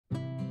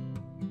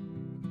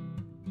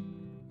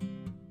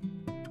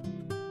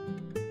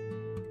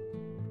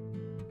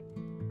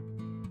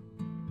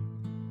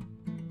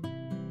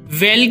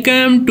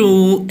Welcome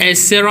to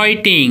Essay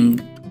Writing.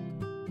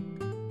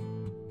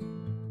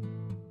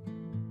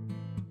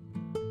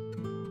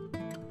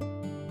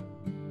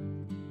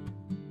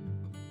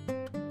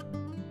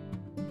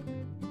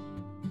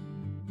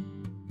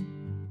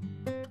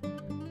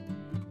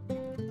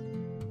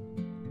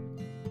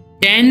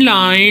 Ten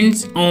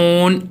lines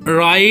on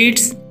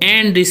rights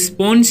and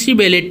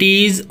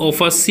responsibilities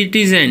of a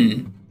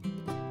citizen.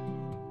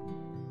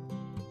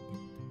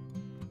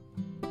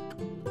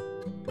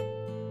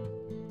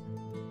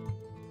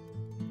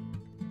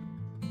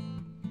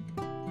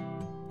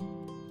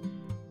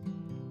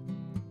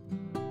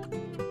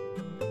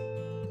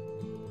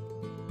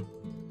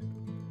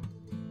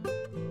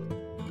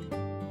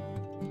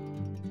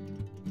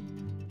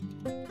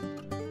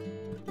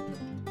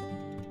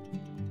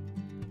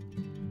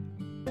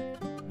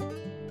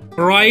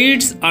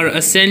 Rights are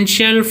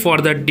essential for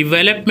the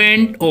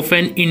development of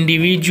an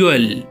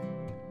individual.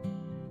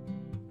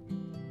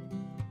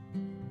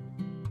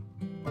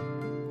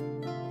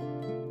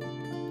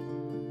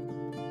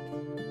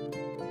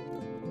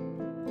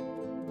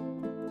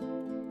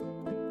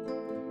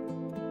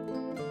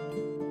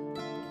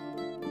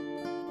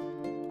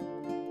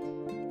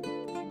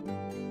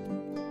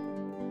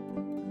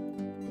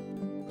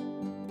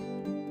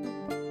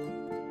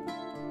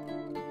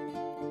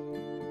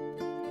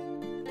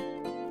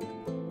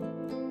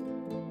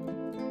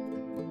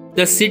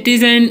 The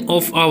citizens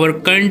of our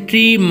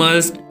country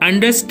must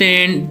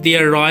understand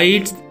their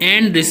rights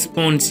and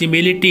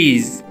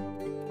responsibilities.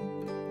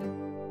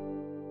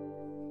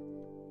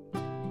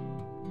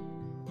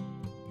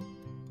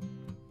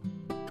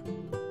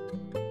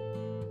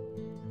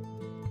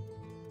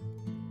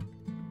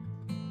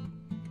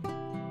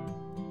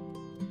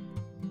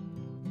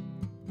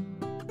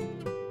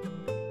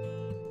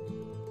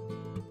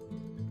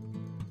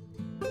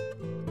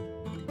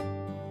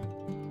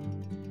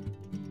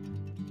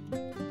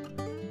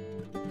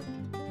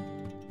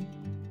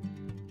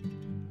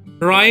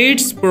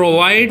 Rights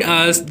provide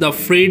us the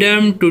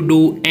freedom to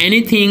do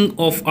anything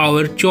of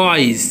our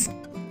choice.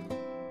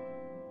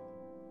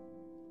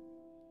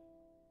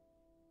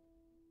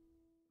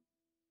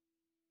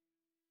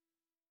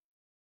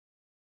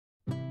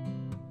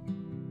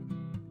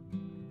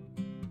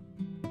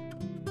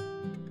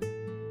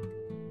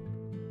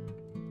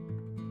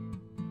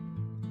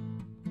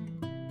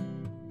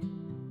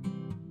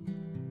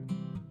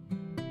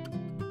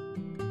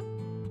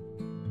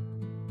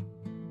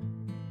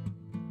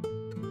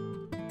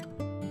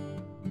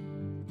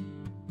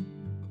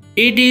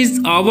 It is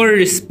our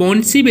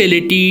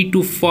responsibility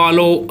to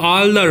follow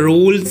all the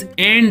rules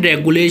and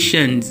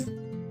regulations.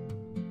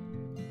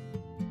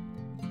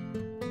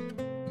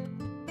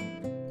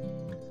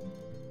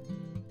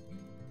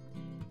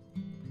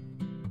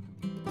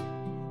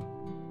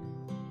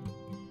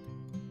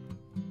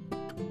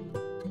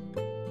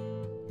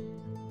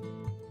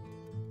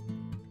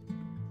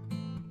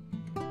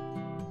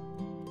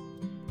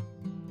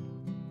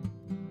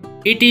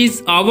 It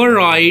is our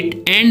right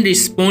and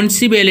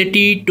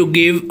responsibility to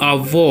give a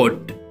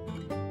vote.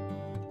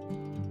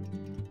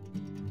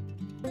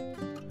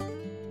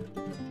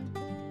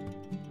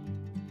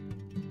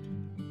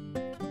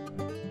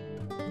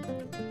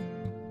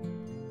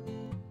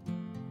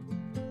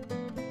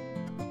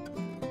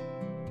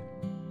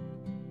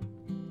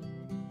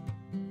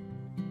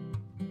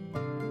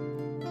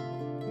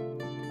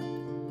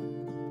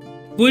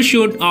 We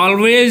should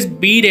always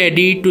be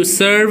ready to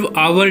serve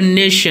our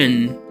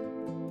nation.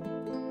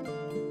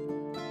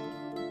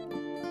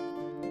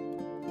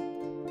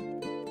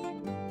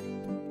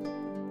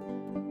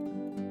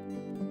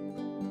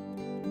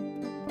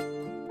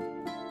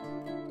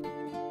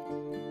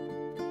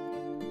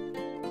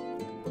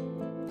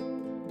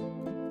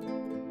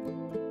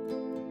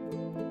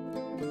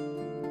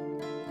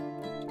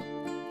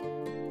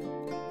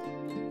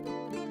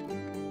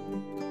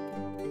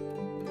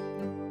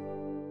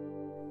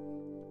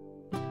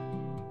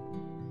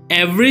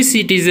 Every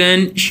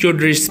citizen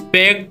should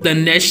respect the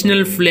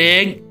national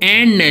flag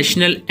and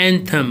national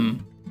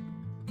anthem.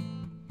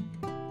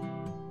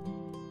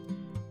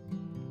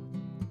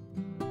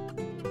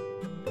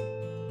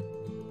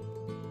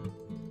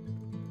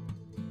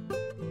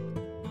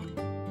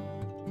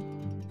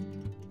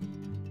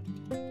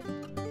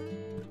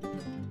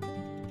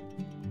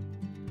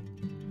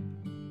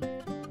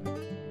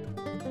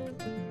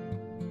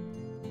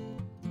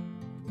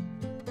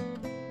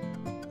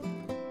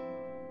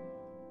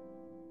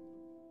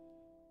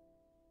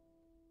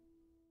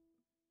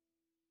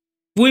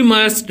 We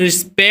must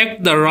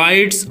respect the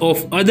rights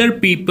of other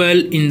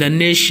people in the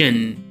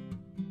nation.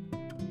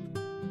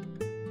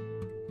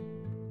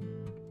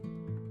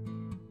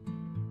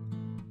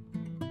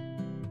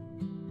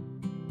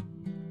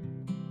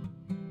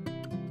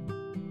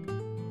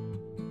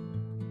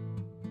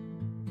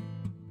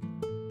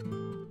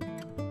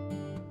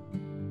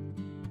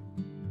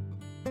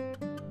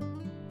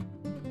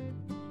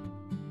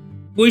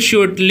 We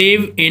should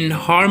live in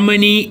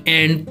harmony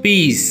and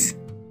peace.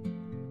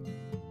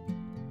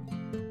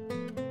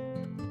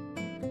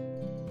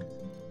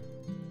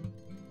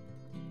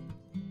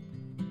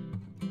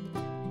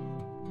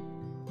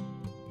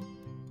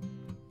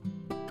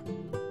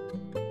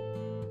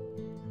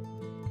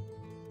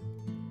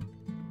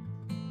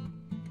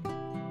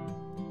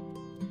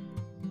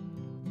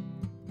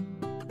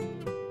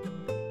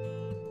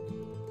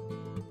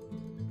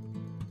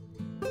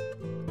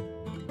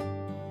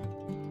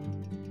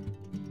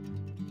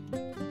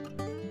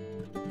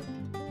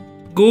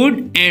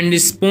 Good and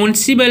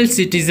responsible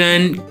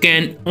citizen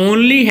can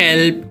only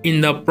help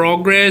in the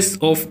progress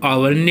of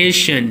our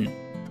nation.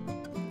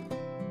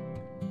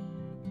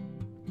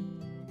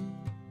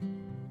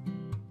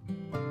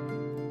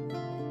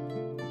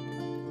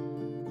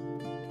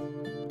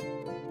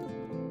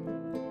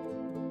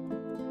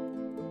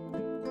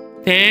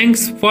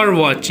 Thanks for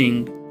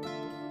watching.